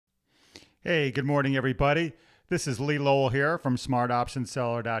Hey, good morning, everybody. This is Lee Lowell here from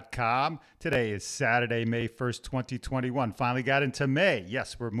smartoptionseller.com. Today is Saturday, May 1st, 2021. Finally got into May.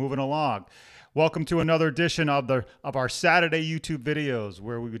 Yes, we're moving along. Welcome to another edition of our Saturday YouTube videos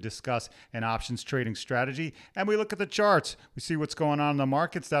where we would discuss an options trading strategy and we look at the charts. We see what's going on in the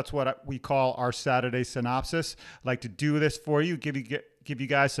markets. That's what we call our Saturday synopsis. I'd like to do this for you, give you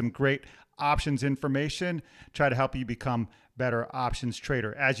guys some great options information, try to help you become better options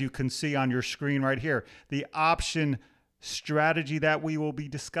trader. As you can see on your screen right here, the option strategy that we will be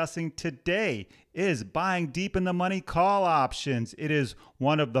discussing today is buying deep in the money call options. It is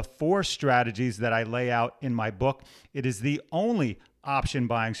one of the 4 strategies that I lay out in my book. It is the only option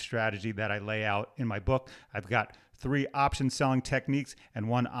buying strategy that I lay out in my book. I've got 3 option selling techniques and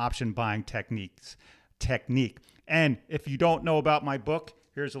 1 option buying technique. And if you don't know about my book,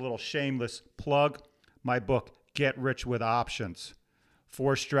 here's a little shameless plug. My book, Get Rich with Options.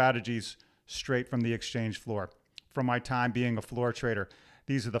 4 strategies straight from the exchange floor. From my time being a floor trader,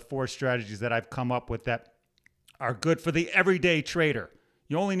 these are the 4 strategies that I've come up with that are good for the everyday trader.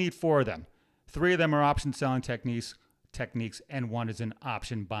 You only need 4 of them. 3 of them are option selling techniques, and 1 is an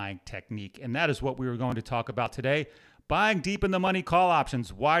option buying technique. And that is what we were going to talk about today. Buying deep in the money call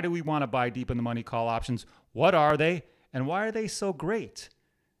options. Why do we want to buy deep in the money call options? What are they? And why are they so great?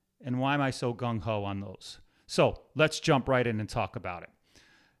 And why am I so gung-ho on those? So let's jump right in and talk about it.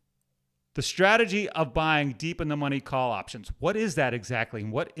 The strategy of buying deep in the money call options. What is that exactly?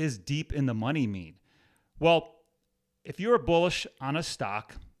 And what is deep in the money mean? Well, if you're bullish on a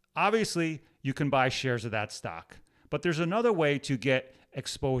stock, obviously you can buy shares of that stock. But there's another way to get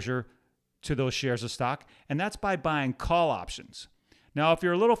exposure to those shares of stock, and that's by buying call options. Now, if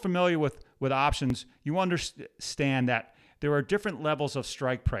you're a little familiar with options, you understand that there are different levels of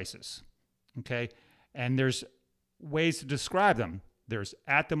strike prices, okay? And there's ways to describe them. There's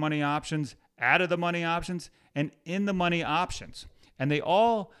at the money options, out of the money options, and in the money options. And they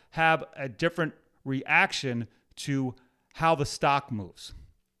all have a different reaction to how the stock moves.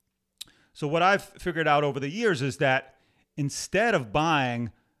 So what I've figured out over the years is that instead of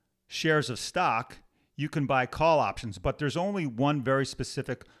buying shares of stock, you can buy call options. But there's only one very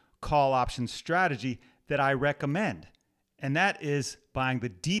specific call option strategy that I recommend. And that is buying the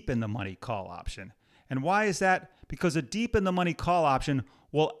deep in the money call option. And why is that? Because a deep in the money call option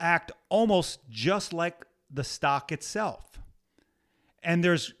will act almost just like the stock itself. And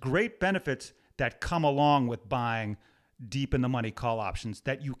there's great benefits that come along with buying deep in the money call options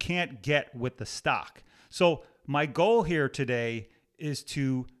that you can't get with the stock. So my goal here today is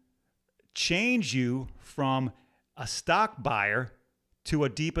to change you from a stock buyer to a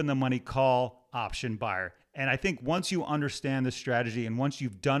deep in the money call option buyer. And I think once you understand the strategy and once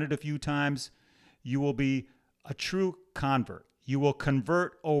you've done it a few times, you will be a true convert. You will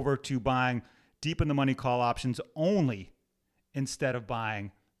convert over to buying deep in the money call options only instead of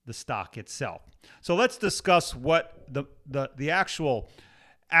buying the stock itself. So let's discuss what the actual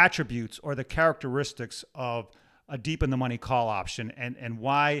attributes or the characteristics of a deep in the money call option and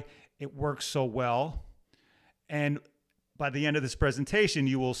why it works so well. And by the end of this presentation,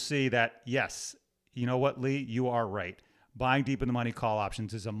 you will see that, yes, you know what, Lee, you are right. Buying deep in the money call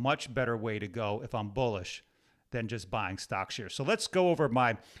options is a much better way to go if I'm bullish than just buying stock shares. So let's go over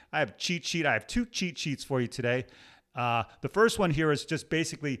I have cheat sheet. I have 2 cheat sheets for you today. The first one here is just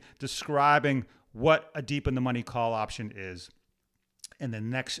basically describing what a deep in the money call option is. And the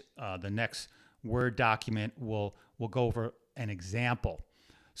next Word document will go over an example.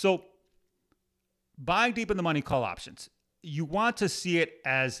 So buying deep in the money call options. You want to see it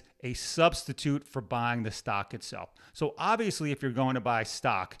as a substitute for buying the stock itself. So obviously, if you're going to buy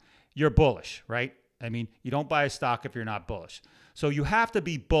stock, you're bullish, right? I mean, you don't buy a stock if you're not bullish. So you have to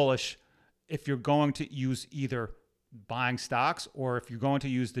be bullish if you're going to use either buying stocks or if you're going to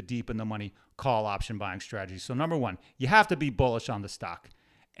use the deep in the money call option buying strategy. So number 1, you have to be bullish on the stock.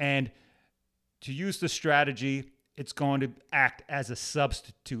 And to use the strategy, it's going to act as a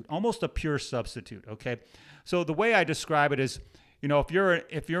substitute, almost a pure substitute, okay? So the way I describe it is, if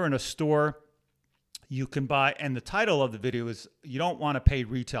you're in a store, you can buy, and the title of the video is you don't want to pay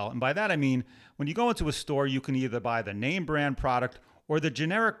retail. And by that I mean, when you go into a store, you can either buy the name brand product or the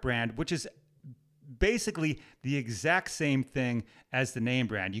generic brand, which is basically the exact same thing as the name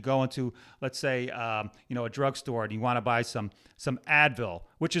brand. You go into, let's say, a drugstore and you want to buy some Advil,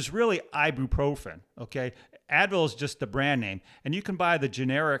 which is really ibuprofen, okay? Advil is just the brand name. And you can buy the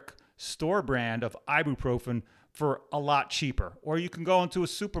generic store brand of ibuprofen for a lot cheaper. Or you can go into a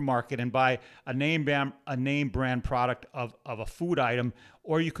supermarket and buy a name brand product of a food item,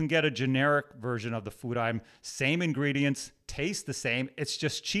 or you can get a generic version of the food item. Same ingredients, taste the same, it's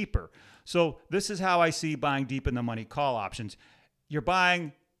just cheaper. So this is how I see buying deep in the money call options. You're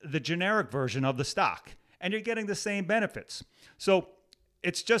buying the generic version of the stock and you're getting the same benefits. So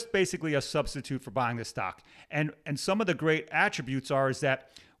it's just basically a substitute for buying the stock. And some of the great attributes is that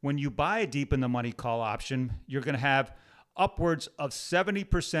when you buy a deep in the money call option, you're going to have upwards of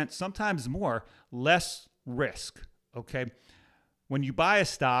 70%, sometimes more, less risk. Okay. When you buy a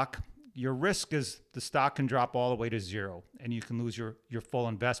stock, your risk is the stock can drop all the way to zero and you can lose your full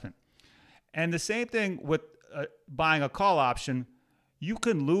investment. And the same thing with buying a call option, you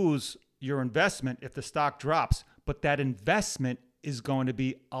can lose your investment if the stock drops, but that investment is going to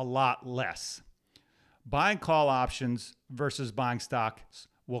be a lot less. Buying call options versus buying stocks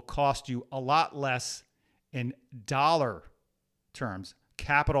will cost you a lot less in dollar terms,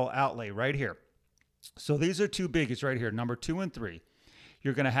 capital outlay right here. So these are two biggies right here, number 2 and 3.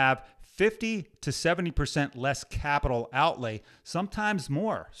 You're going to have 50 to 70% less capital outlay, sometimes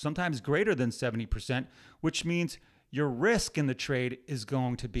more, sometimes greater than 70%, which means your risk in the trade is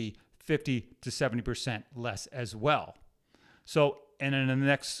going to be 50 to 70% less as well. So, and in the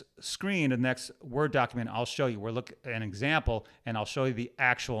next screen, the next Word document, I'll show you. We'll look at an example, and I'll show you the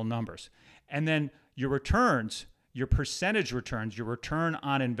actual numbers. And then your returns, your percentage returns, your return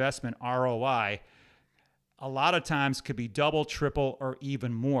on investment, ROI, a lot of times could be double, triple, or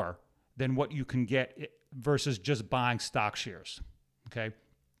even more than what you can get versus just buying stock shares. Okay?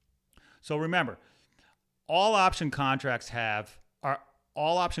 So remember, all option contracts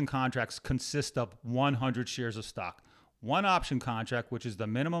consist of 100 shares of stock. One option contract, which is the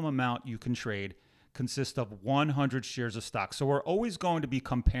minimum amount you can trade, consists of 100 shares of stock. So we're always going to be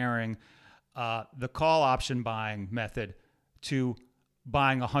comparing the call option buying method to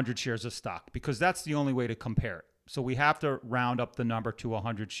buying 100 shares of stock because that's the only way to compare it. So we have to round up the number to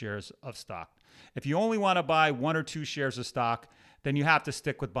 100 shares of stock. If you only want to buy 1 or 2 shares of stock, then you have to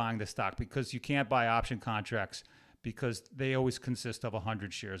stick with buying the stock because you can't buy option contracts because they always consist of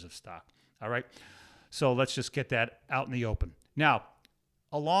 100 shares of stock. All right. So let's just get that out in the open. Now,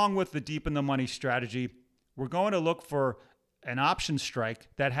 along with the deep in the money strategy, we're going to look for an option strike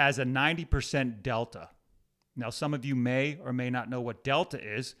that has a 90% delta. Now, some of you may or may not know what delta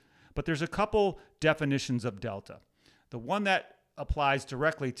is, but there's a couple definitions of delta. The one that applies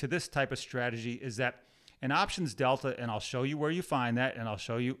directly to this type of strategy is that an options delta, and I'll show you where you find that, and I'll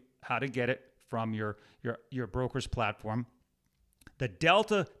show you how to get it from your broker's platform. The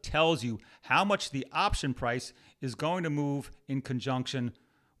delta tells you how much the option price is going to move in conjunction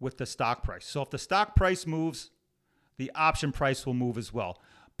with the stock price. So if the stock price moves, the option price will move as well.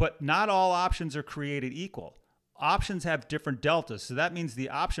 But not all options are created equal. Options have different deltas. So that means the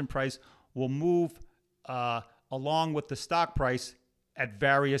option price will move along with the stock price at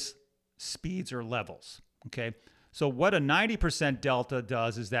various speeds or levels. Okay. So what a 90% delta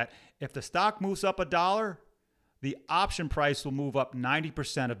does is that if the stock moves up $1, the option price will move up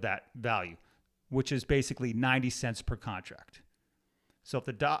 90% of that value, which is basically 90 cents per contract. So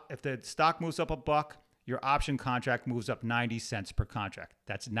if the stock moves up $1, your option contract moves up 90 cents per contract.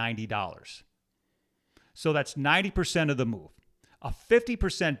 That's $90. So that's 90% of the move. A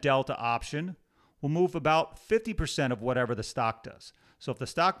 50% delta option will move about 50% of whatever the stock does. So if the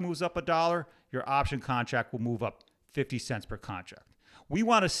stock moves up $1, your option contract will move up 50 cents per contract. We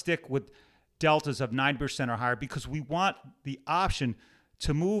want to stick with deltas of 90% or higher because we want the option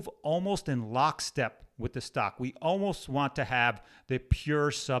to move almost in lockstep with the stock. We almost want to have the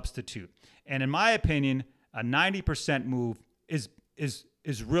pure substitute. And in my opinion, a 90% move is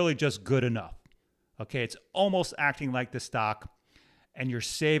really just good enough. Okay, it's almost acting like the stock and you're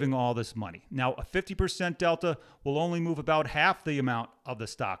saving all this money. Now, a 50% delta will only move about half the amount of the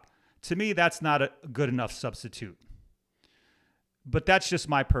stock. To me, that's not a good enough substitute. But that's just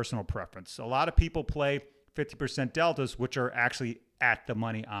my personal preference. A lot of people play 50% deltas, which are actually at the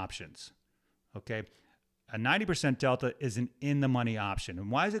money options. Okay. A 90% delta is an in the money option.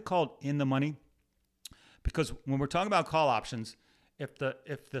 And why is it called in the money? Because when we're talking about call options, if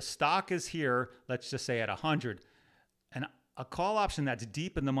the stock is here, let's just say at 100, and a call option that's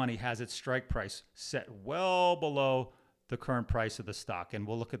deep in the money has its strike price set well below the current price of the stock. And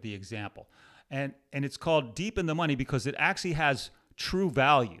we'll look at the example. And it's called deep in the money because it actually has true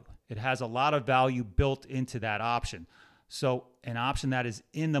value. It has a lot of value built into that option. So an option that is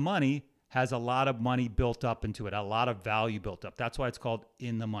in the money has a lot of money built up into it, a lot of value built up. That's why it's called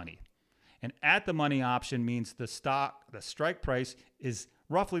in the money. And at the money option means the strike price is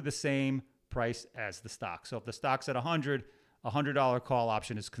roughly the same price as the stock. So if the stock's at 100, a $100 call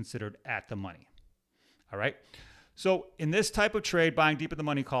option is considered at the money. All right. So in this type of trade, buying deep in the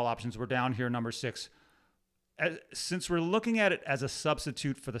money call options, we're down here, number 6. Since we're looking at it as a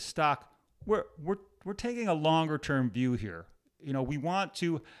substitute for the stock, we're taking a longer term view here. We want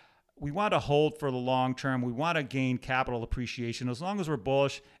to hold for the long term. We want to gain capital appreciation. As long as we're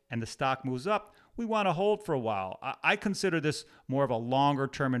bullish and the stock moves up, we want to hold for a while. I consider this more of a longer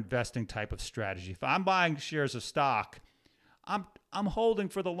term investing type of strategy. If I'm buying shares of stock, I'm holding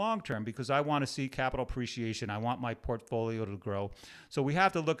for the long term because I want to see capital appreciation. I want my portfolio to grow. So we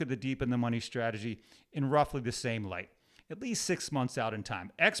have to look at the deep in the money strategy in roughly the same light, at least 6 months out in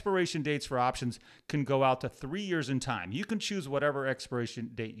time. Expiration dates for options can go out to 3 years in time. You can choose whatever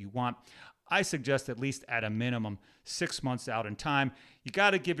expiration date you want. I suggest at least at a minimum 6 months out in time. You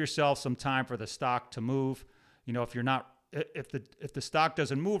got to give yourself some time for the stock to move. If the stock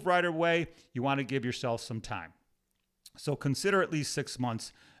doesn't move right away, you want to give yourself some time. So consider at least 6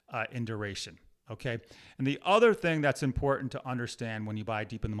 months in duration, okay? And the other thing that's important to understand when you buy a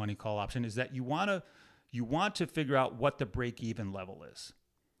deep in the money call option is that you want to figure out what the break-even level is.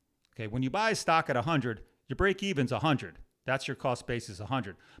 Okay, when you buy a stock at 100, your break-even's 100. That's your cost basis,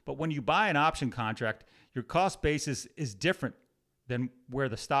 100. But when you buy an option contract, your cost basis is different than where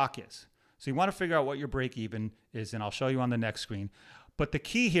the stock is. So you want to figure out what your break-even is, and I'll show you on the next screen. But the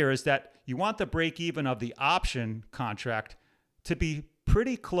key here is that you want the break-even of the option contract to be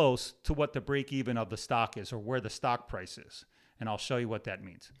pretty close to what the break-even of the stock is or where the stock price is. And I'll show you what that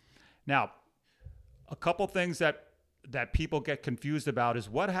means. Now, a couple things that people get confused about is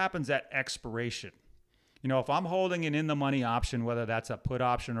what happens at expiration. If I'm holding an in-the-money option, whether that's a put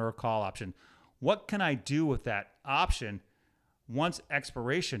option or a call option, what can I do with that option once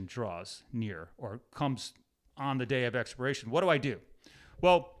expiration draws near or comes on the day of expiration? What do I do?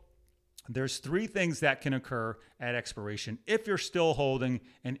 Well, there's 3 things that can occur at expiration if you're still holding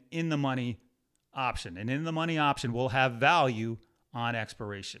an in-the-money option. An in-the-money option will have value on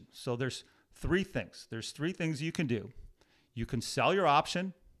expiration. So there's 3 things. There's 3 things you can do. You can sell your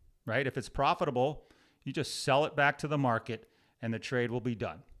option, right? If it's profitable, you just sell it back to the market and the trade will be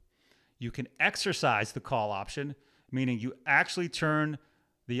done. You can exercise the call option, meaning you actually turn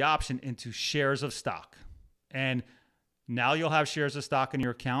the option into shares of stock. And now you'll have shares of stock in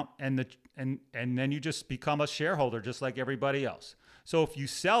your account and then you just become a shareholder just like everybody else. So if you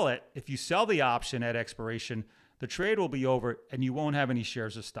sell the option at expiration, the trade will be over and you won't have any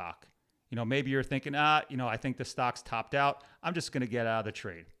shares of stock. Maybe you're thinking, I think the stock's topped out. I'm just going to get out of the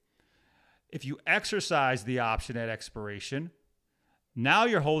trade. If you exercise the option at expiration, now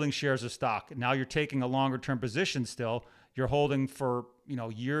you're holding shares of stock. Now you're taking a longer term position still. You're holding for,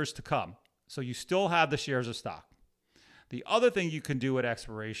 years to come. So you still have the shares of stock. The other thing you can do at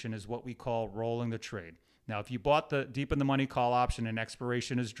expiration is what we call rolling the trade. Now, if you bought the deep in the money call option and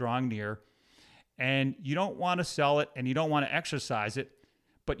expiration is drawing near and you don't want to sell it and you don't want to exercise it,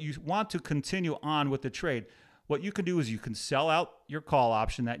 but you want to continue on with the trade, what you can do is you can sell out your call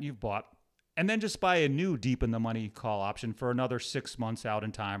option that you've bought and then just buy a new deep in the money call option for another 6 months out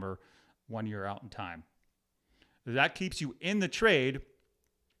in time or 1 year out in time. That keeps you in the trade,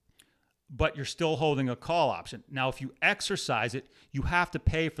 but you're still holding a call option. Now, if you exercise it, you have to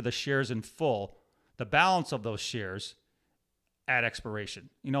pay for the shares in full, the balance of those shares at expiration.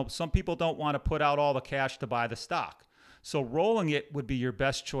 Some people don't want to put out all the cash to buy the stock. So rolling it would be your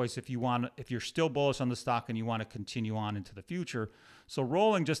best choice if you're still bullish on the stock and you want to continue on into the future. So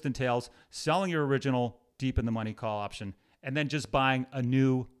rolling just entails selling your original deep in the money call option and then just buying a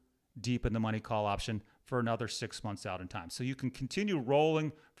new deep in the money call option for another 6 months out in time. So you can continue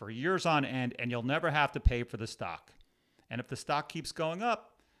rolling for years on end and you'll never have to pay for the stock. And if the stock keeps going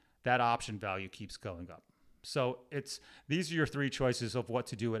up, that option value keeps going up. So these are your 3 choices of what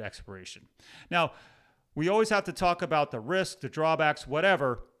to do at expiration. Now, we always have to talk about the risk, the drawbacks,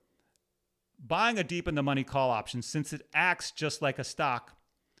 whatever. Buying a deep in the money call option, since it acts just like a stock,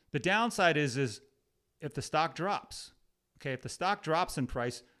 the downside is if the stock drops. Okay, if the stock drops in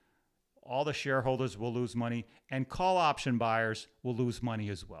price, all the shareholders will lose money and call option buyers will lose money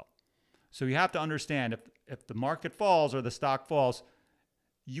as well. So you have to understand if the market falls or the stock falls,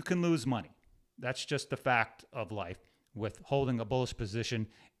 you can lose money. That's just the fact of life with holding a bullish position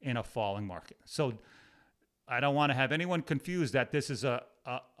in a falling market. So I don't want to have anyone confused that this is a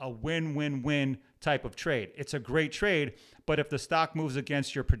win-win-win type of trade. It's a great trade, but if the stock moves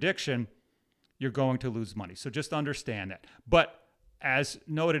against your prediction, you're going to lose money. So just understand that. But as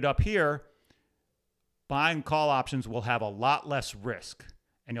noted up here, buying call options will have a lot less risk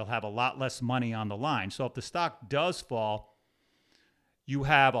and you'll have a lot less money on the line. So if the stock does fall, you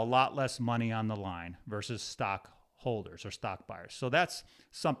have a lot less money on the line versus stock holders or stock buyers. So that's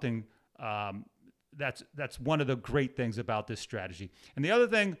something that's one of the great things about this strategy. And the other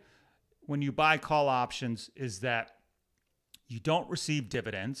thing when you buy call options is that you don't receive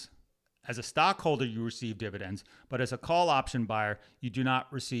dividends. As a stockholder, you receive dividends, but as a call option buyer, you do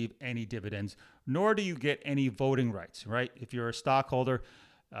not receive any dividends, nor do you get any voting rights, right? If you're a stockholder,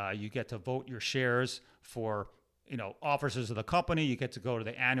 you get to vote your shares for, officers of the company. You get to go to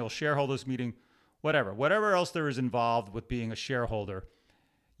the annual shareholders meeting, whatever else there is involved with being a shareholder.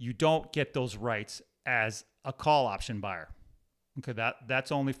 You don't get those rights as a call option buyer. Okay,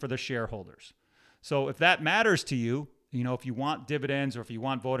 that's only for the shareholders. So if that matters to you, if you want dividends or if you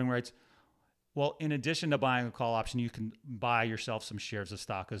want voting rights, well, in addition to buying a call option, you can buy yourself some shares of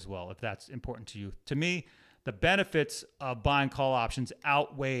stock as well, if that's important to you. To me, the benefits of buying call options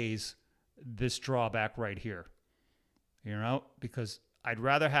outweighs this drawback right here, because I'd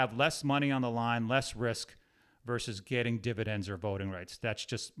rather have less money on the line, less risk versus getting dividends or voting rights. That's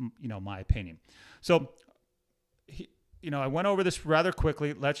just, my opinion. So, I went over this rather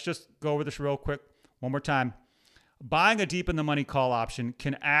quickly. Let's just go over this real quick one more time. Buying a deep in the money call option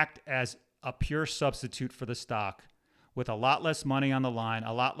can act as a pure substitute for the stock with a lot less money on the line,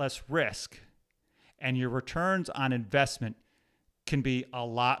 a lot less risk, and your returns on investment can be a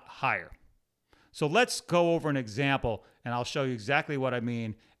lot higher. So let's go over an example, and I'll show you exactly what I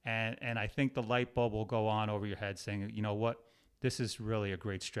mean, and I think the light bulb will go on over your head saying, you know what, this is really a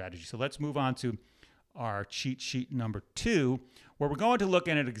great strategy. So let's move on to our cheat sheet number 2, where we're going to look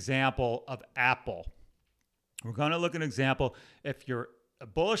at an example of Apple. We're going to look at an example if you're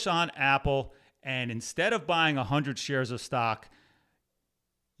bullish on Apple and instead of buying 100 shares of stock,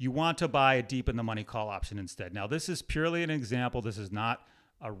 you want to buy a deep in the money call option instead. Now, this is purely an example. This is not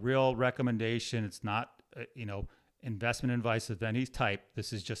a real recommendation. It's not, investment advice of any type.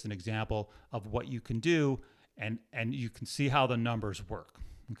 This is just an example of what you can do, and you can see how the numbers work.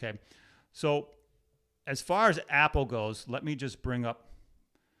 Okay. So as far as Apple goes, let me just bring up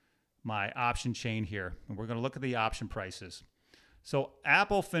my option chain here, and we're going to look at the option prices. So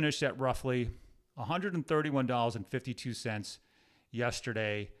Apple finished at roughly $131.52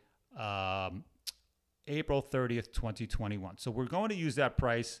 yesterday, April 30th, 2021. So we're going to use that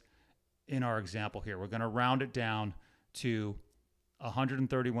price in our example here. We're going to round it down to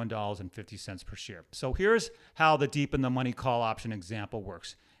 $131.50 per share. So here's how the deep in the money call option example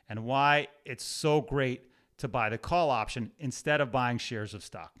works and why it's so great to buy the call option instead of buying shares of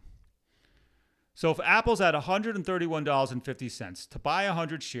stock. So if Apple's at $131.50, to buy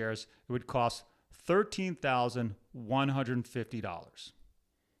 100 shares, it would cost $13,150.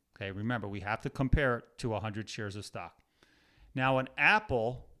 Okay, remember, we have to compare it to 100 shares of stock. Now, an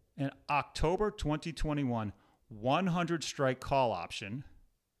Apple in October 2021 100 strike call option,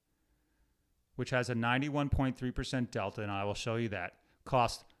 which has a 91.3% delta, and I will show you that,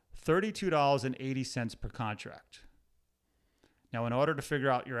 costs $32.80 per contract. Now, in order to figure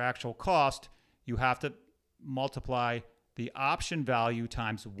out your actual cost, you have to multiply the option value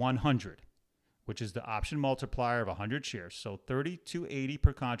times 100, which is the option multiplier of 100 shares. So $32.80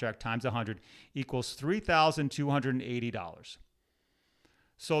 per contract times 100 equals $3,280.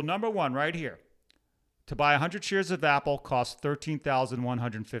 So number one right here, to buy 100 shares of Apple costs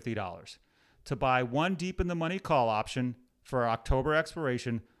 $13,150. To buy one deep in the money call option for October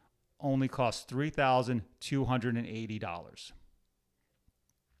expiration only costs $3,280.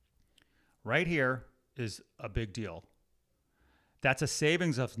 Right here is a big deal. That's a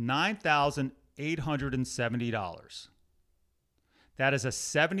savings of $9,870. That is a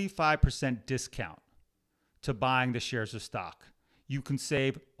 75% discount to buying the shares of stock. You can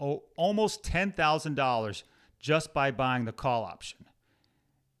save almost $10,000 just by buying the call option.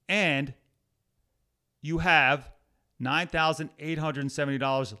 And you have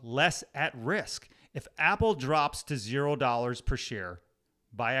 $9,870 less at risk. If Apple drops to $0 per share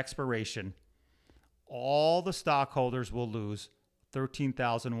by expiration, all the stockholders will lose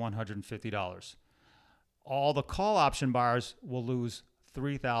 $13,150. All the call option buyers will lose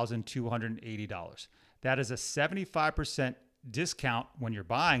 $3,280. That is a 75% discount when you're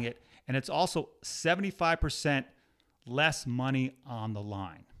buying it, and it's also 75% less money on the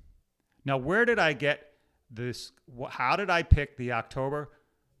line. Now, where did I get this? How did I pick the October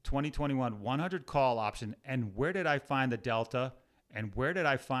 2021 100 call option, and where did I find the delta, and where did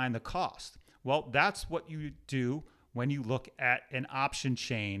I find the cost? Well, that's what you do when you look at an option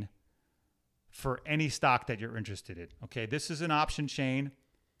chain for any stock that you're interested in. Okay, this is an option chain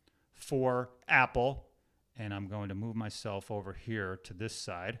for Apple, and I'm going to move myself over here to this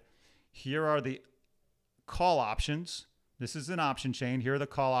side. Here are the call options. This is an option chain. Here are the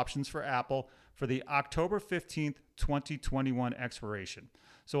call options for Apple for the October 15th, 2021 expiration.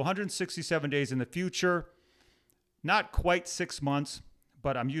 So 167 days in the future, not quite 6 months,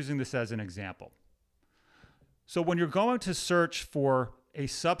 but I'm using this as an example. So when you're going to search for a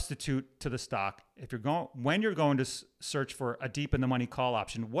substitute to the stock, when you're going to search for a deep in the money call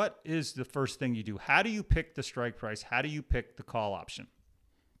option, what is the first thing you do? How do you pick the strike price? How do you pick the call option?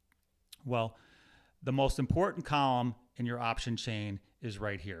 Well, the most important column in your option chain is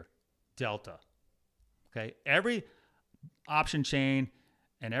right here, delta. Okay, every option chain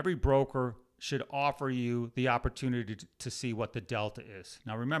and every broker should offer you the opportunity to see what the delta is.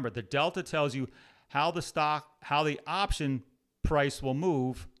 Now remember, the delta tells you how the option price will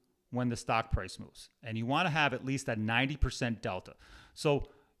move when the stock price moves. And you want to have at least a 90% delta. So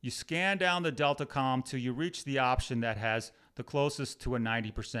you scan down the delta column till you reach the option that has the closest to a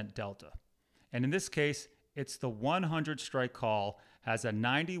 90% delta. And in this case, it's the 100 strike call, has a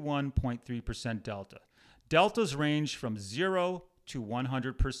 91.3% delta. Deltas range from 0 to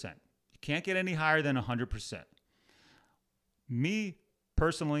 100%. You can't get any higher than 100%. Me,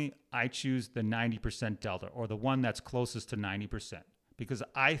 personally, I choose the 90% delta, or the one that's closest to 90%, because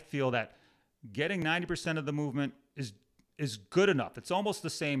I feel that getting 90% of the movement is good enough. It's almost the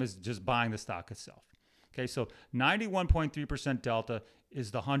same as just buying the stock itself. Okay, so 91.3% delta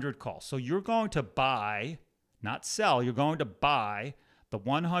is the 100 call. So you're going to buy, not sell, you're going to buy the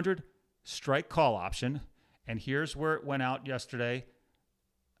 100 strike call option. And here's where it went out yesterday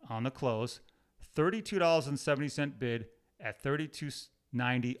on the close, $32.70 bid at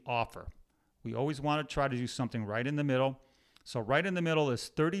 $32.90 offer. We always want to try to do something right in the middle. So right in the middle is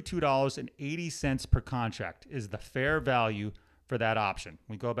 $32.80 per contract is the fair value for that option.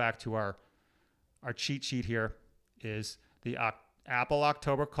 We go back to our cheat sheet here is the Apple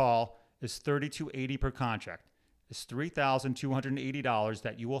October call is $32.80 per contract. It's $3,280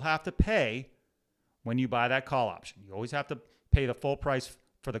 that you will have to pay when you buy that call option. You always have to pay the full price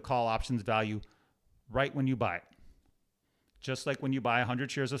for the call option's value right when you buy it. Just like when you buy 100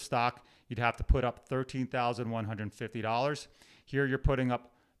 shares of stock, you'd have to put up $13,150. Here you're putting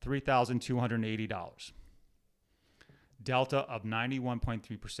up $3,280. Delta of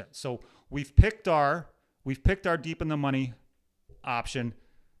 91.3%. So we've picked our deep in the money option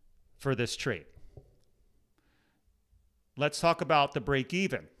for this trade. Let's talk about the break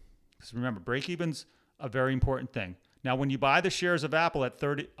even. Because remember, break even's a very important thing. Now, when you buy the shares of Apple at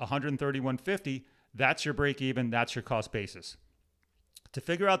 $131.50, that's your break even, that's your cost basis. To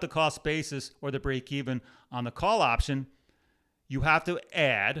figure out the cost basis or the break even on the call option, you have to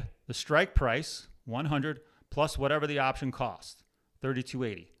add the strike price, 100, plus whatever the option costs,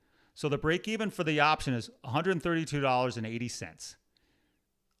 $32.80. So the break even for the option is $132.80.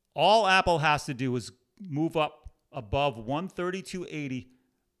 All Apple has to do is move up above $132.80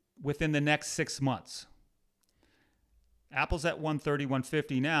 within the next 6 months. Apple's at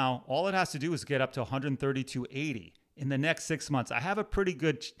 $131.50 now. All it has to do is get up to $132.80 in the next 6 months. I have a pretty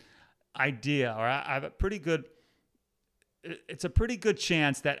good idea, or I have a pretty good, it's a pretty good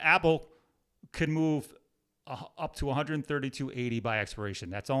chance that Apple could move up to $132.80 by expiration.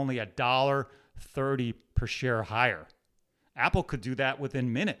 That's only $1.30 per share higher. Apple could do that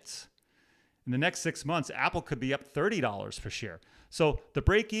within minutes. In the next 6 months, Apple could be up $30 per share. So the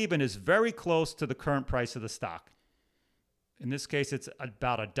break even is very close to the current price of the stock. In this case, it's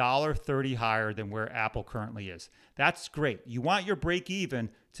about $1.30 higher than where Apple currently is. That's great. You want your break even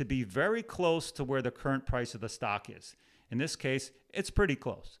to be very close to where the current price of the stock is. In this case, it's pretty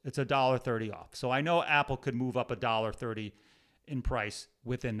close. It's $1.30 off. So I know Apple could move up $1.30 in price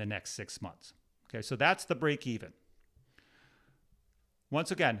within the next 6 months. Okay, so that's the break even.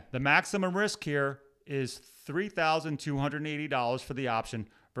 Once again, the maximum risk here is $3,280 for the option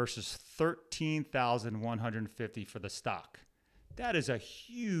versus $13,150 for the stock. That is a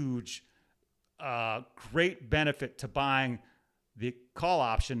huge, great benefit to buying the call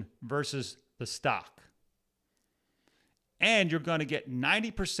option versus the stock. And you're going to get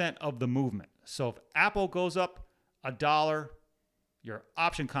 90% of the movement. So if Apple goes up $1, your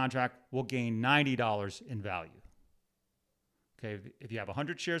option contract will gain $90 in value. Okay, if you have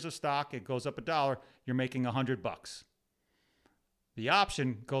 100 shares of stock, it goes up $1, you're making $100. The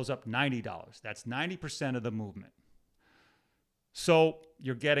option goes up $90. That's 90% of the movement. So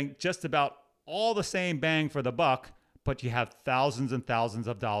you're getting just about all the same bang for the buck, but you have thousands and thousands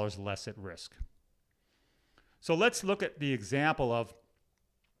of dollars less at risk. So let's look at the example of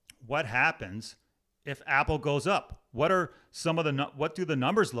what happens if Apple goes up. What do the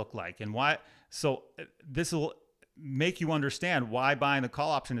numbers look like, and why? So this will make you understand why buying the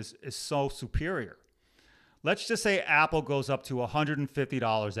call option is so superior. Let's just say Apple goes up to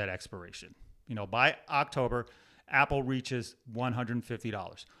 $150 at expiration. By October, Apple reaches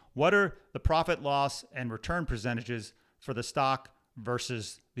 $150. What are the profit, loss, and return percentages for the stock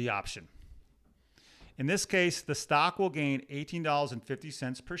versus the option? In this case, the stock will gain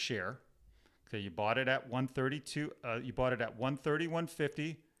 $18.50 per share. Okay, you bought it at 132. You bought it at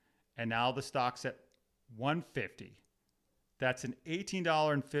 130.50, and now the stock's at 150. That's an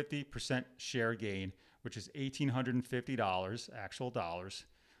 $18.50% share gain, which is $1,850 actual dollars,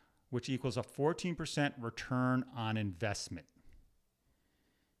 which equals a 14% return on investment.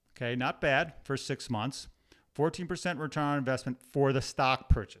 Okay, not bad for 6 months. 14% return on investment for the stock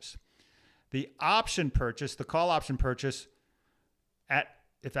purchase. The option purchase, the call option purchase,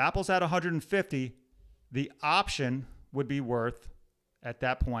 if Apple's at 150, the option would be worth at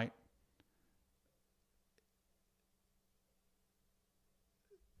that point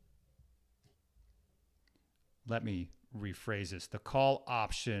let me rephrase this. The call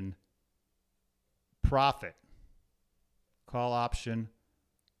option profit, call option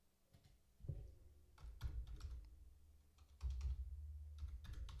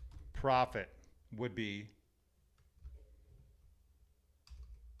profit would be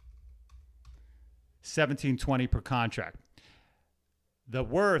 $17.20 per contract. The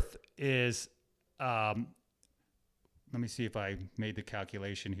worth is, let me see if I made the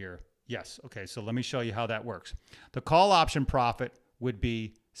calculation here. Yes. Okay. So let me show you how that works. The call option profit would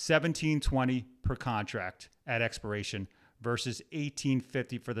be $17.20 per contract at expiration versus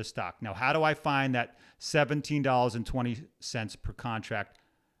 $18.50 for the stock. Now, how do I find that $17.20 per contract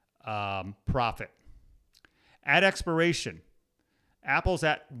profit? At expiration, Apple's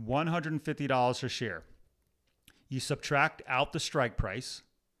at $150 a share. You subtract out the strike price,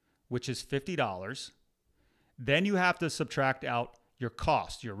 which is $50. Then you have to subtract out your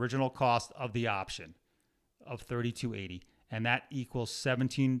cost, your original cost of the option of $32.80, and that equals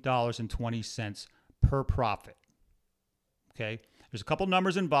 $17.20 per profit. Okay? There's a couple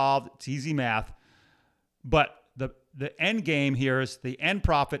numbers involved. It's easy math, but the end game here is the end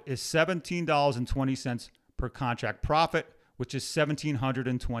profit is $17.20 per contract profit, which is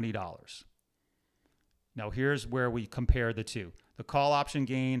 $1,720. Now, here's where we compare the two. The call option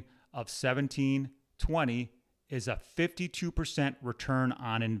gain of $17.20 is a 52% return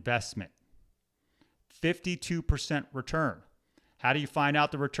on investment. 52% return. How do you find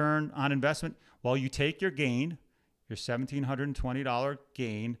out the return on investment? Well, you take your gain, your $1,720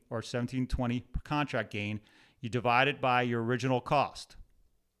 gain, or $1,720 per contract gain, you divide it by your original cost.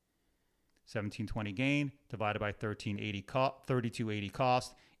 $1,720 gain divided by $32.80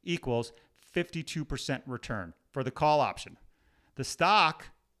 cost equals 52% return for the call option. The stock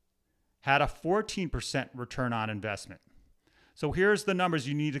had a 14% return on investment. So here's the numbers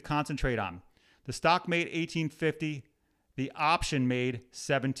you need to concentrate on. The stock made $18.50. The option made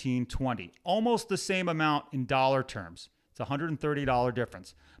 $17.20. Almost the same amount in dollar terms. It's a $130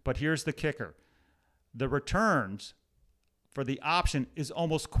 difference. But here's the kicker. The returns for the option is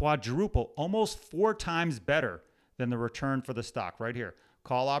almost quadruple, almost 4 times better than the return for the stock right here.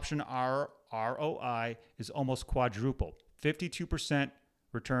 Call option ROI is almost quadruple. 52%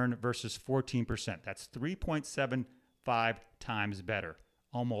 return versus 14%. That's 3.75 times better.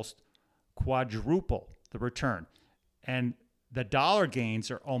 Almost quadruple the return. And the dollar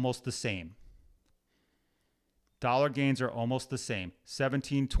gains are almost the same. Dollar gains are almost the same.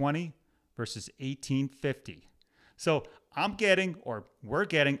 $17.20 versus $18.50. So we're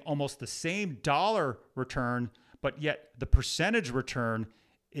getting almost the same dollar return, but yet the percentage return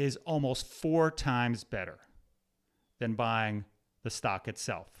is almost 4 times better than buying the stock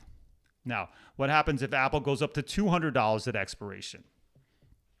itself. Now, what happens if Apple goes up to $200 at expiration?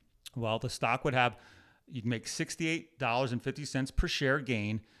 Well, the stock you'd make $68.50 per share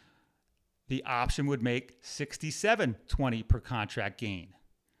gain. The option would make $67.20 per contract gain.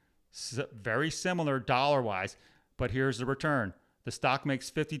 Very similar dollar-wise, but here's the return. The stock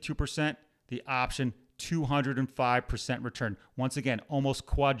makes 52%, the option 205% return. Once again, almost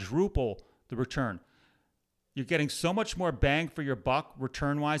quadruple the return. You're getting so much more bang for your buck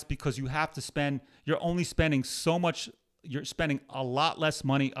return-wise because you're spending a lot less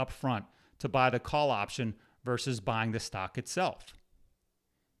money up front to buy the call option versus buying the stock itself.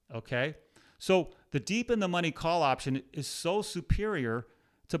 Okay? So the deep in the money call option is so superior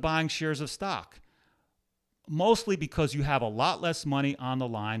to buying shares of stock, mostly because you have a lot less money on the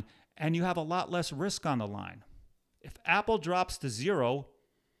line and you have a lot less risk on the line. If Apple drops to zero,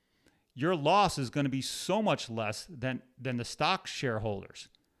 your loss is going to be so much less than the stock shareholders.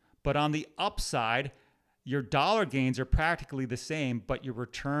 But on the upside, your dollar gains are practically the same, but your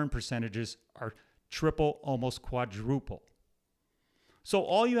return percentages are triple, almost quadruple. So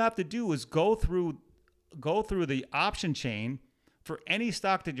all you have to do is go through the option chain for any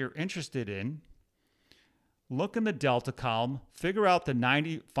stock that you're interested in, look in the delta column, find the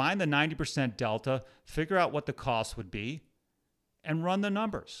 90% delta, figure out what the cost would be, and run the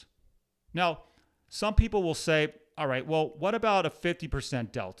numbers. Now, some people will say, all right, well, what about a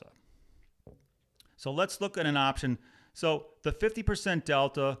 50% delta? So let's look at an option. So the 50%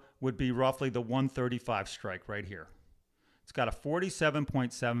 delta would be roughly the 135 strike right here. It's got a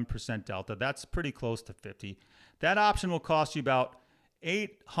 47.7% delta. That's pretty close to 50. That option will cost you about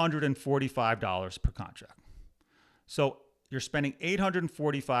 $845 per contract. So you're spending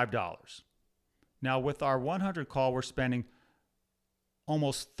 $845. Now with our 100 call, we're spending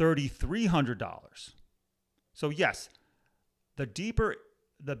almost $3,300. So yes, the bigger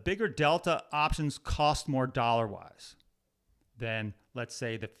delta options cost more dollar-wise than, let's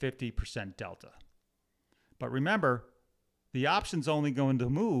say, the 50% delta. But remember, the option's only going to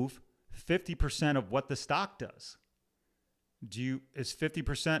move 50% of what the stock does. Is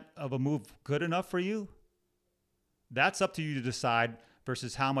 50% of a move good enough for you? That's up to you to decide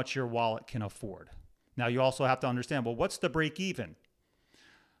versus how much your wallet can afford. Now, you also have to understand, well, what's the break even?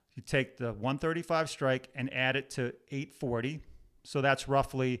 You take the 135 strike and add it to 840. So that's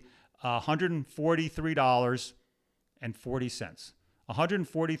roughly $143.40.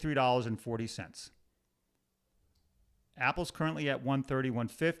 $143.40. Apple's currently at 130,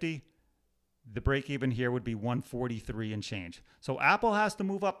 150. The break even here would be 143 and change. So Apple has to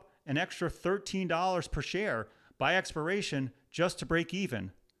move up an extra $13 per share by expiration just to break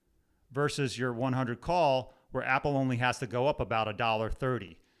even versus your 100 call where Apple only has to go up about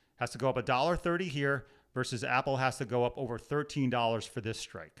 $1.30. Has to go up $1.30 here versus Apple has to go up over $13 for this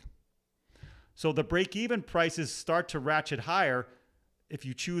strike. So the break-even prices start to ratchet higher if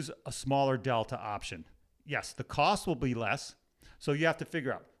you choose a smaller delta option. Yes, the cost will be less. So you have to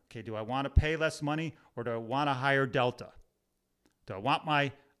figure out, okay, do I want to pay less money or do I want a higher delta? Do I want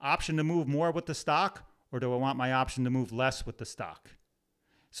my option to move more with the stock or do I want my option to move less with the stock?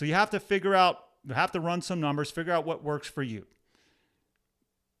 So you have to run some numbers, figure out what works for you.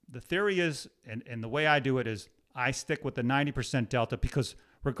 The theory is, and the way I do it is, I stick with the 90% delta because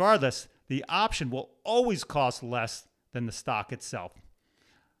regardless, the option will always cost less than the stock itself.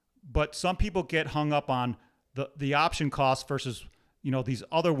 But some people get hung up on the option cost versus these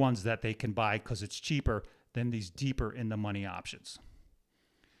other ones that they can buy because it's cheaper than these deeper in the money options.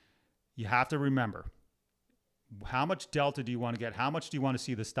 You have to remember, how much delta do you want to get? How much do you want to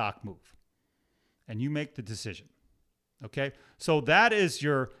see the stock move? And you make the decision. Okay, so that is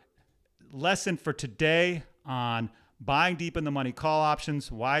your lesson for today on buying deep in the money call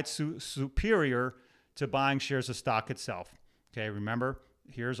options, why it's superior to buying shares of stock itself. Okay, remember,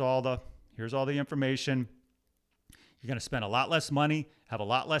 here's all the information. You're going to spend a lot less money, have a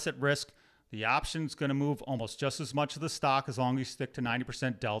lot less at risk. The option's going to move almost just as much of the stock as long as you stick to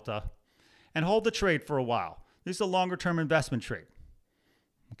 90% delta and hold the trade for a while. This is a longer term investment trade.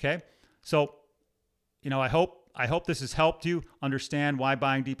 Okay, so I hope this has helped you understand why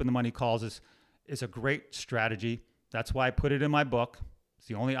buying deep in the money calls is a great strategy. That's why I put it in my book. It's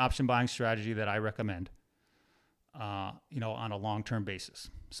the only option buying strategy that I recommend, on a long-term basis.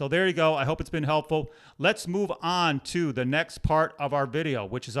 So there you go. I hope it's been helpful. Let's move on to the next part of our video,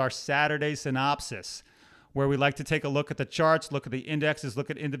 which is our Saturday synopsis, where we like to take a look at the charts, look at the indexes, look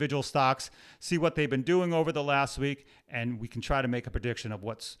at individual stocks, see what they've been doing over the last week, and we can try to make a prediction of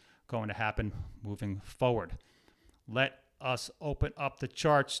what's going to happen moving forward. Let us open up the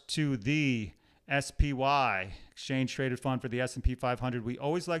charts to the SPY, Exchange Traded Fund for the S&P 500. We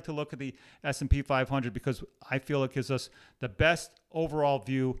always like to look at the S&P 500 because I feel it gives us the best overall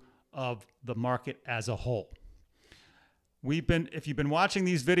view of the market as a whole. If you've been watching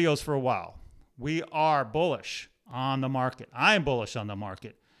these videos for a while, we are bullish on the market. I am bullish on the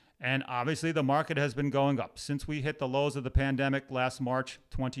market. And obviously the market has been going up. Since we hit the lows of the pandemic last March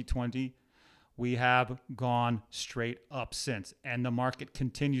 2020, we have gone straight up since, and the market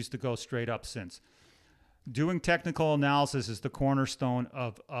continues to go straight up since. Doing technical analysis is the cornerstone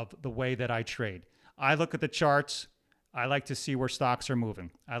of the way that I trade. I look at the charts. I like to see where stocks are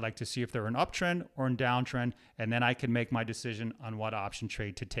moving. I like to see if they're in uptrend or in downtrend, and then I can make my decision on what option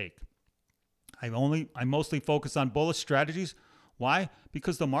trade to take. I mostly focus on bullish strategies. Why?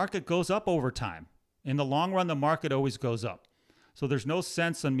 Because the market goes up over time. In the long run, the market always goes up. So there's no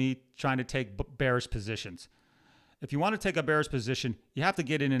sense in me trying to take bearish positions. If you want to take a bearish position, you have to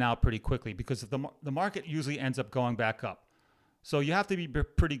get in and out pretty quickly because the market usually ends up going back up. So you have to be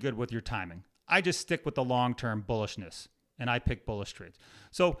pretty good with your timing. I just stick with the long-term bullishness, and I pick bullish trades.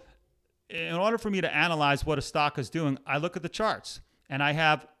 So in order for me to analyze what a stock is doing, I look at the charts, and I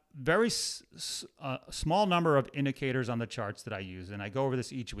have very small number of indicators on the charts that I use, and I go over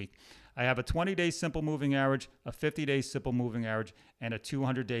this each week. I have a 20-day simple moving average, a 50-day simple moving average, and a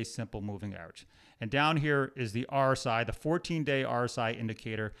 200-day simple moving average. And down here is the RSI, the 14-day RSI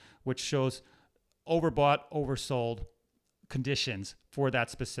indicator, which shows overbought, oversold conditions for that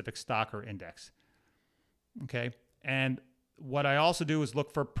specific stock or index. Okay, and what I also do is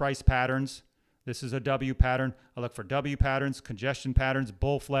look for price patterns. This is a W pattern. I look for W patterns, congestion patterns,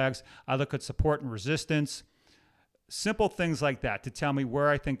 bull flags. I look at support and resistance. Simple things like that to tell me where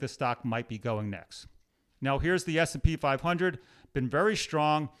I think the stock might be going next. Now here's the S&P 500. Been very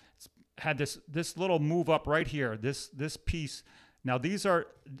strong. It's had this little move up right here. This piece. Now this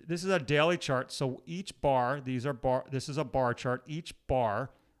is a daily chart. So each bar, this is a bar chart. Each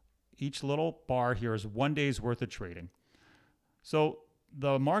little bar here is 1 day's worth of trading. So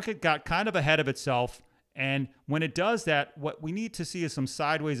the market got kind of ahead of itself, and when it does that, what we need to see is some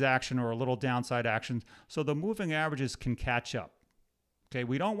sideways action or a little downside action so the moving averages can catch up. Okay,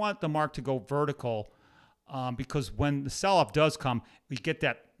 we don't want the mark to go vertical because when the sell-off does come, we get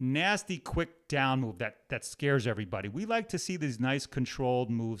that nasty quick down move that scares everybody. We like to see these nice controlled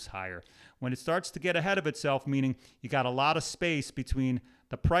moves higher. When it starts to get ahead of itself, meaning you got a lot of space between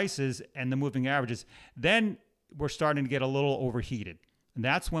the prices and the moving averages, then we're starting to get a little overheated. And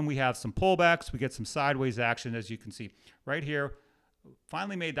that's when we have some pullbacks. We get some sideways action, as you can see right here.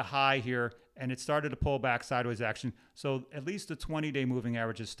 Finally made the high here, and it started to pull back, sideways action. So at least the 20-day moving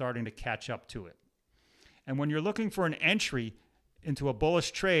average is starting to catch up to it. And when you're looking for an entry into a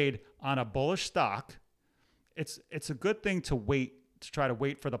bullish trade on a bullish stock, it's a good thing to try to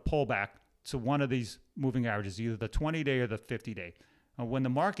wait for the pullback to one of these moving averages, either the 20-day or the 50-day. When the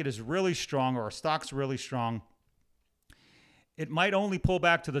market is really strong or a stock's really strong, it might only pull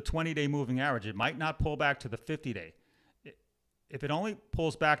back to the 20-day moving average. It might not pull back to the 50-day. If it only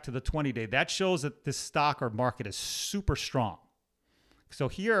pulls back to the 20-day, that shows that this stock or market is super strong. So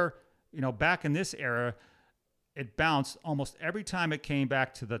here, back in this era, it bounced almost every time it came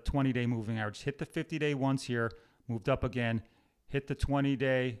back to the 20-day moving average. Hit the 50-day once here, moved up again, hit the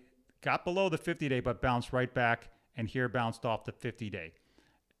 20-day, got below the 50-day, but bounced right back, and here bounced off the 50-day.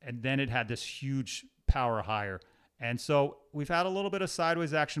 And then it had this huge power higher. And so we've had a little bit of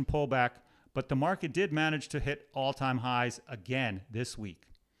sideways action pullback, but the market did manage to hit all-time highs again this week.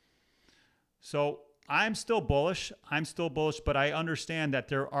 So I'm still bullish, but I understand that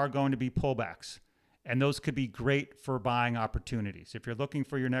there are going to be pullbacks, and those could be great for buying opportunities. If you're looking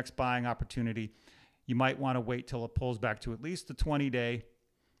for your next buying opportunity, you might want to wait till it pulls back to at least the 20-day.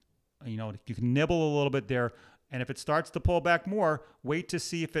 You can nibble a little bit there, and if it starts to pull back more, wait to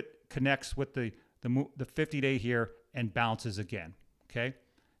see if it connects with the 50-day here and bounces again, okay?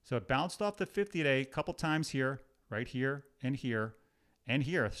 So it bounced off the 50-day a couple times here, right here, and here, and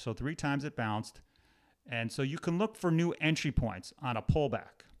here. So 3 times it bounced. And so you can look for new entry points on a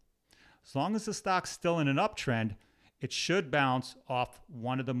pullback. As long as the stock's still in an uptrend, it should bounce off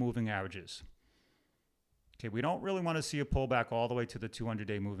one of the moving averages. Okay, we don't really want to see a pullback all the way to the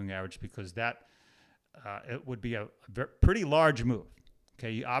 200-day moving average because that it would be a pretty large move.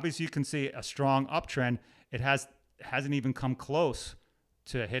 Okay, obviously you can see a strong uptrend. It hasn't even come close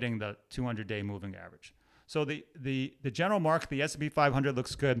to hitting the 200-day moving average. So the general market, the S&P 500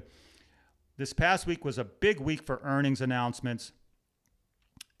 looks good. This past week was a big week for earnings announcements,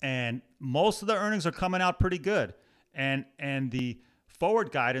 and most of the earnings are coming out pretty good. And the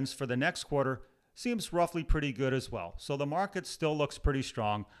forward guidance for the next quarter seems roughly pretty good as well. So the market still looks pretty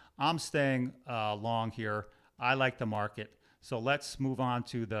strong. I'm staying long here. I like the market. So let's move on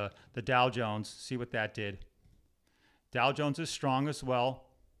to the Dow Jones, see what that did. Dow Jones is strong as well.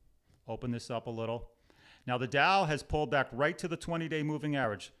 Open this up a little. Now the Dow has pulled back right to the 20-day moving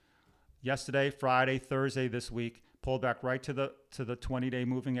average. Yesterday, Friday, Thursday this week, pulled back right to the 20-day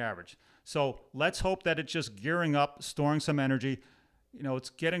moving average. So let's hope that it's just gearing up, storing some energy. It's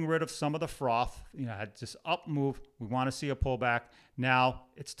getting rid of some of the froth. Had this up move. We want to see a pullback. Now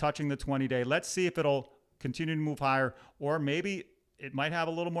it's touching the 20-day. Let's see if it'll continue to move higher, or maybe it might have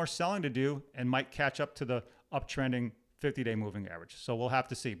a little more selling to do and might catch up to the uptrending 50-day moving average. So we'll have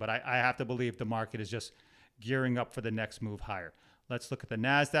to see. But I have to believe the market is just gearing up for the next move higher. Let's look at the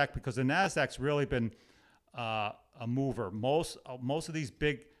NASDAQ, because the NASDAQ's really been a mover. Most of these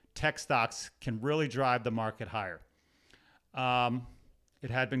big tech stocks can really drive the market higher.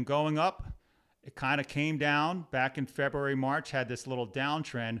 It had been going up. It kind of came down back in February, March, had this little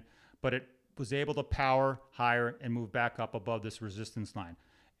downtrend, but it was able to power higher and move back up above this resistance line.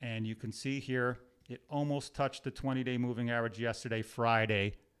 And you can see here, it almost touched the 20-day moving average yesterday,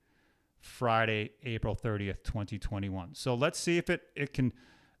 Friday. Friday, April 30th, 2021. So let's see if it can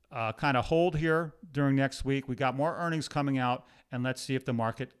kind of hold here during next week. We got more earnings coming out, and let's see if the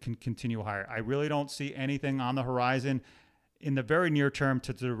market can continue higher. I really don't see anything on the horizon in the very near term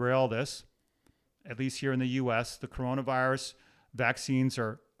to derail this, at least here in the U.S. The coronavirus vaccines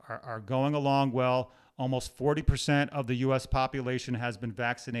are going along well. Almost 40% of the U.S. population has been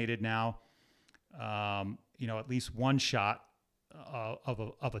vaccinated now. At least one shot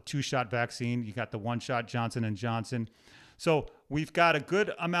of a two-shot vaccine. You got the one-shot Johnson & Johnson. So we've got a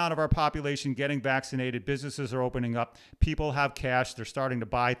good amount of our population getting vaccinated. Businesses are opening up. People have cash. They're starting to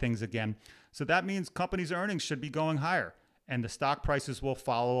buy things again. So that means companies' earnings should be going higher, and the stock prices will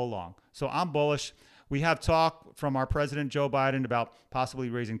follow along. So I'm bullish. We have talk from our President Joe Biden about possibly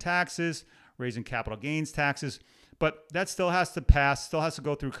raising taxes, raising capital gains taxes, but that still has to pass, still has to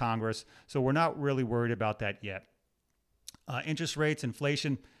go through Congress. So we're not really worried about that yet. Interest rates,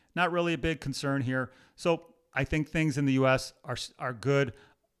 inflation, not really a big concern here. So I think things in the U.S. are good,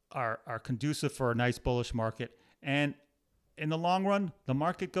 are conducive for a nice bullish market. And in the long run, the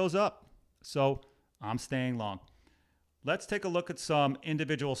market goes up. So I'm staying long. Let's take a look at some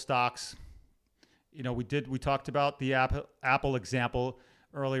individual stocks. We talked about the Apple example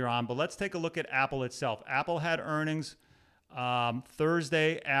earlier on, but let's take a look at Apple itself. Apple had earnings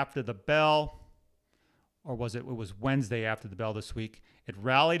Thursday after the bell, or was it was Wednesday after the bell this week. It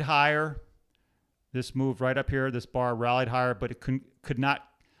rallied higher. This moved right up here. This bar rallied higher, but it could not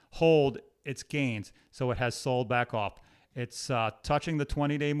hold its gains, so it has sold back off. It's touching the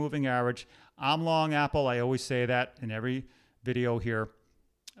 20-day moving average. I'm long Apple. I always say that in every video here.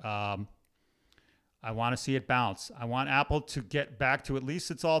 I want to see it bounce. I want Apple to get back to at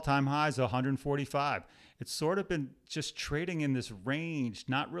least its all-time highs of 145. It's sort of been just trading in this range,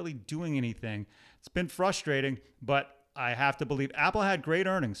 not really doing anything. It's been frustrating, but I have to believe Apple had great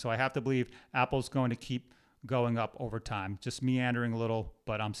earnings, so I have to believe Apple's going to keep going up over time. Just meandering a little,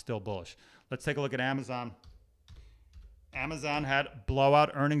 but I'm still bullish. Let's take a look at Amazon. Amazon had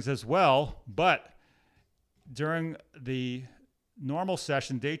blowout earnings as well, but during the normal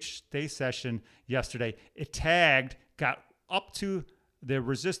session, day session yesterday, it tagged, got up to the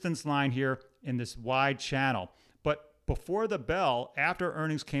resistance line here in this wide channel. But before the bell, after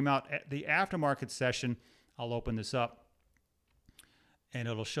earnings came out at the aftermarket session, I'll open this up and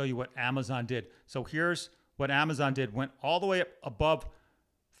it'll show you what Amazon did. So here's what Amazon did. Went all the way up above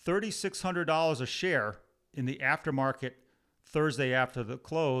 $3,600 a share in the aftermarket Thursday after the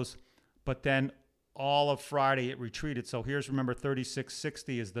close, but then all of Friday it retreated. So here's, remember,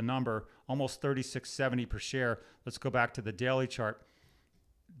 3660 is the number, almost 3670 per share. Let's go back to the daily chart.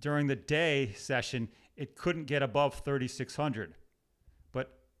 During the day session, it couldn't get above 3600,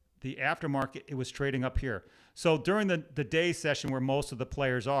 but the aftermarket, it was trading up here. So during the day session where most of the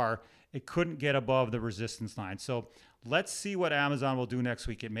players are, it couldn't get above the resistance line. So let's see what Amazon will do next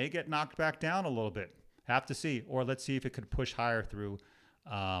week. It may get knocked back down a little bit. Have to see. Or let's see if it could push higher through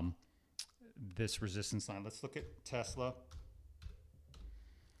this resistance line. Let's look at Tesla.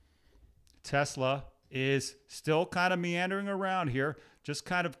 Tesla is still kind of meandering around here, just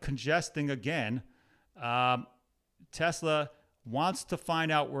kind of congesting again. Tesla wants to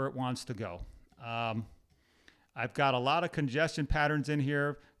find out where it wants to go. I've got a lot of congestion patterns in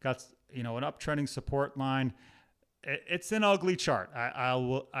here. Got an uptrending support line. It's an ugly chart. I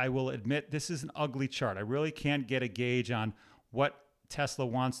will admit this is an ugly chart. I really can't get a gauge on what Tesla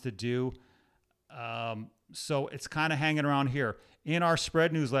wants to do. So it's kind of hanging around here. In our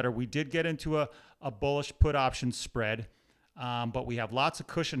spread newsletter, we did get into a bullish put option spread, but we have lots of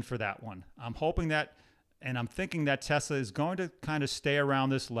cushion for that one. I'm hoping that, and I'm thinking that Tesla is going to kind of stay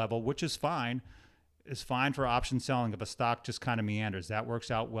around this level, which is fine. Is fine for option selling if a stock just kind of meanders. That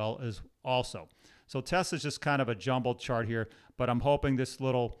works out well as also. So Tesla's just kind of a jumbled chart here, but I'm hoping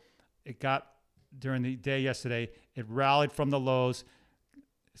it got during the day yesterday, it rallied from the lows.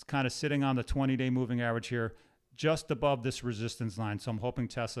 It's kind of sitting on the 20-day moving average here, just above this resistance line. So I'm hoping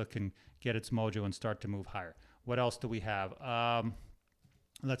Tesla can get its mojo and start to move higher. What else do we have?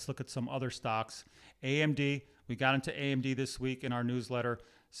 Let's look at some other stocks. AMD, we got into AMD this week in our newsletter,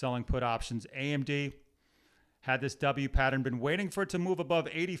 selling put options. AMD had this W pattern, been waiting for it to move above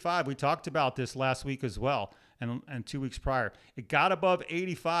 85. We talked about this last week as well, and 2 weeks prior. It got above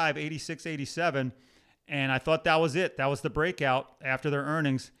 85, 86, 87, and I thought that was it. That was the breakout after their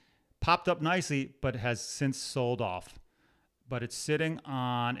earnings. Popped up nicely, but has since sold off. But it's sitting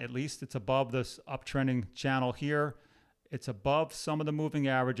on, at least it's above this uptrending channel here. It's above some of the moving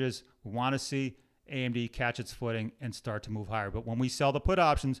averages. We want to see AMD catch its footing and start to move higher. But when we sell the put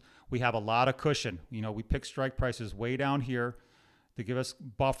options, we have a lot of cushion. We pick strike prices way down here. to give us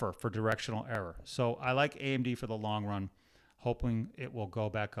buffer for directional error. So I like AMD for the long run, hoping it will go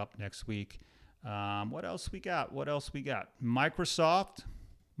back up next week. What else we got? Microsoft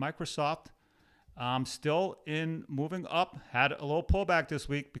still in moving up, had a little pullback this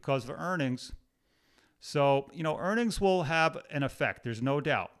week because of earnings. So, earnings will have an effect. There's no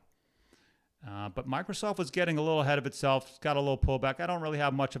doubt. But Microsoft was getting a little ahead of itself. It's got a little pullback. I don't really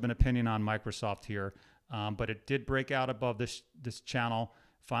have much of an opinion on Microsoft here, but it did break out above this channel,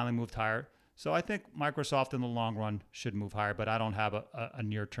 finally moved higher. So I think Microsoft in the long run should move higher, but I don't have a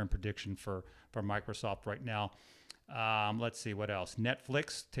near-term prediction for Microsoft right now. Let's see what else.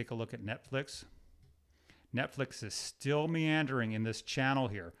 Netflix, take a look at Netflix. Netflix is still meandering in this channel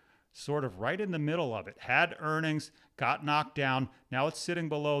here, sort of right in the middle of it. Had earnings, got knocked down. Now it's sitting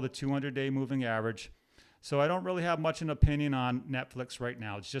below the 200-day moving average. So I don't really have much an opinion on Netflix right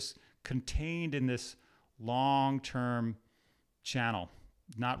now. It's just contained in this long-term channel.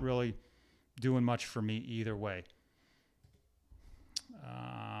 Not really doing much for me either way.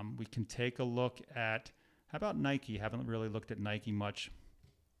 We can take a look at, how about Nike? Haven't really looked at Nike much.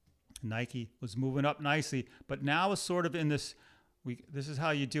 Nike was moving up nicely, but now it's sort of in this, this is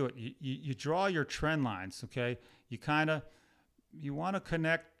how you do it. You draw your trend lines, okay? You want to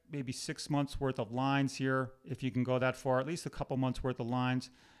connect maybe 6 months worth of lines here, if you can go that far, at least a couple months worth of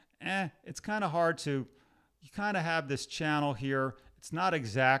lines. It's kind of hard to, you kind of have this channel here. It's not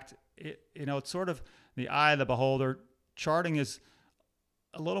exact. It's sort of the eye of the beholder. Charting is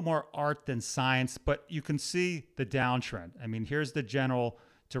a little more art than science, but you can see the downtrend. I mean, here's the general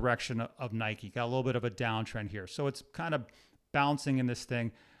direction of Nike. Got a little bit of a downtrend here. So it's kind of bouncing in this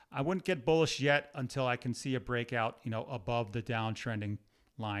thing. I wouldn't get bullish yet until I can see a breakout, above the downtrending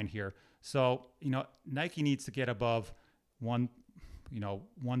line here. So, Nike needs to get above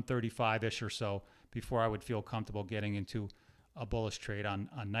 135-ish or so before I would feel comfortable getting into a bullish trade on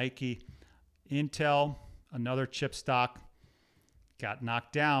Nike. Intel, another chip stock, got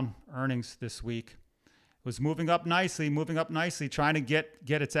knocked down. Earnings this week. Was moving up nicely, trying to get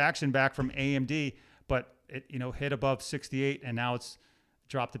its action back from AMD, but it hit above 68 and now it's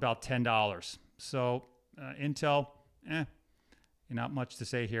dropped about $10. So Intel, not much to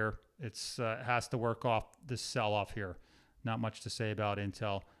say here. It has to work off this sell-off here. Not much to say about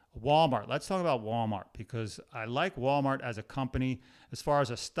Intel. Walmart. Let's talk about Walmart because I like Walmart as a company. As far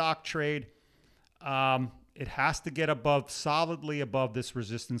as a stock trade, it has to get solidly above this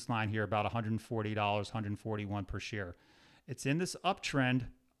resistance line here, about $140, $141 per share. It's in this uptrend.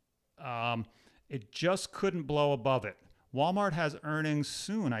 It just couldn't blow above it. Walmart has earnings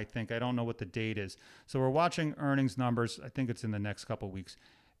soon, I think. I don't know what the date is. So we're watching earnings numbers. I think it's in the next couple of weeks.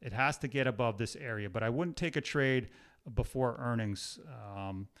 It has to get above this area, but I wouldn't take a trade before earnings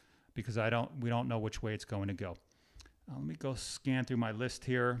because we don't know which way it's going to go. Let me go scan through my list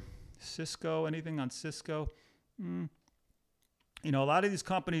here. Cisco, anything on Cisco? A lot of these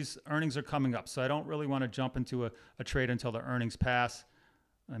companies' earnings are coming up, so I don't really want to jump into a trade until the earnings pass.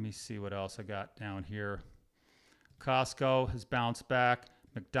 Let me see what else I got down here. Costco has bounced back.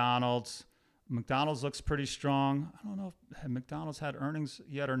 McDonald's looks pretty strong. I don't know if McDonald's had earnings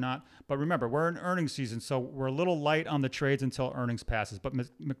yet or not, but remember, we're in earnings season, so we're a little light on the trades until earnings passes, but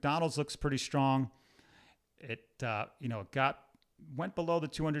McDonald's looks pretty strong. It went below the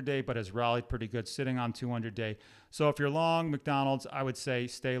 200-day, but has rallied pretty good, sitting on 200-day. So if you're long McDonald's, I would say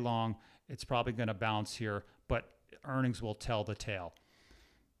stay long. It's probably going to bounce here, but earnings will tell the tale.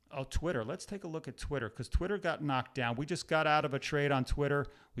 Oh, Twitter. Let's take a look at Twitter because Twitter got knocked down. We just got out of a trade on Twitter.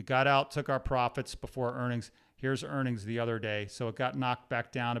 We got out, took our profits before earnings. Here's earnings the other day. So it got knocked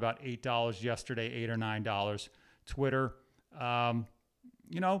back down about $8 yesterday, $8 or $9. Twitter,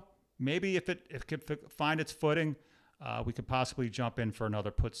 maybe if it could find its footing, we could possibly jump in for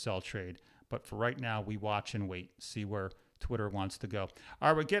another put-sell trade. But for right now, we watch and wait, see where Twitter wants to go. All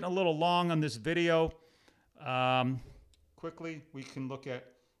right, we're getting a little long on this video. Quickly, we can look at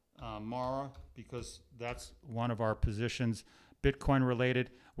Mara because that's one of our positions, Bitcoin related.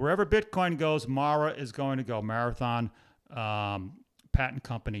 Wherever Bitcoin goes, Mara is going to go. Marathon patent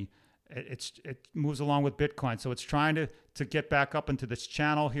company. It moves along with Bitcoin. So it's trying to get back up into this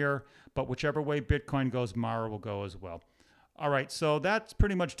channel here. But whichever way Bitcoin goes, Mara will go as well. All right, so that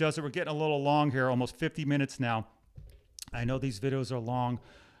pretty much does it. We're getting a little long here, almost 50 minutes now. I know these videos are long,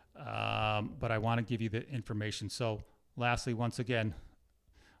 but I want to give you the information. So lastly, once again,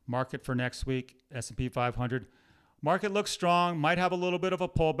 market for next week, S&P 500. Market looks strong, might have a little bit of a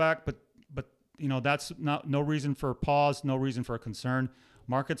pullback, but that's no reason for pause, no reason for concern.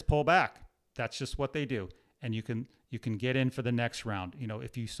 Markets pull back. That's just what they do. And you can get in for the next round,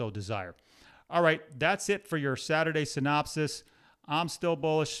 if you so desire. All right, that's it for your Saturday synopsis. I'm still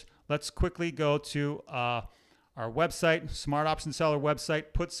bullish. Let's quickly go to our website, Smart Option Seller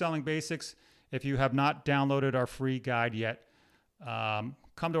website, Put Selling Basics. If you have not downloaded our free guide yet,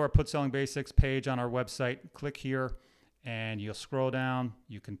 come to our Put Selling Basics page on our website, click here, and you'll scroll down.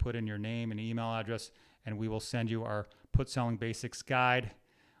 You can put in your name and email address, and we will send you our Put Selling Basics guide.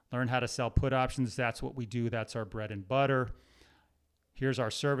 Learn how to sell put options. That's what we do. That's our bread and butter. Here's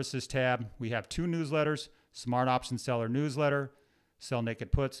our services tab. We have 2 newsletters, Smart Option Seller newsletter, Sell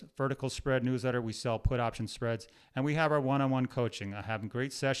Naked Puts, Vertical Spread newsletter. We sell put option spreads. And we have our one-on-one coaching. I have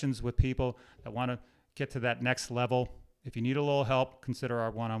great sessions with people that want to get to that next level. If you need a little help, consider our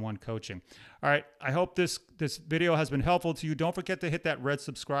one-on-one coaching. All right, I hope this video has been helpful to you. Don't forget to hit that red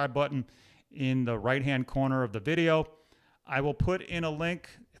subscribe button in the right-hand corner of the video. I will put in a link,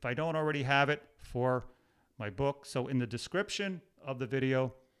 if I don't already have it, for my book. So in the description of the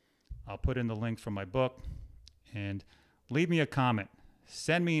video, I'll put in the link for my book. And leave me a comment.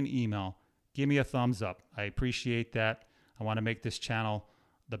 Send me an email. Give me a thumbs up. I appreciate that. I want to make this channel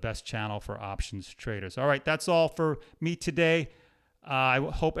the best channel for options traders. All right, that's all for me today. I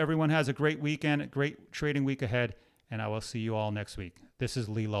hope everyone has a great weekend, a great trading week ahead, and I will see you all next week. This is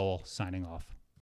Lee Lowell signing off.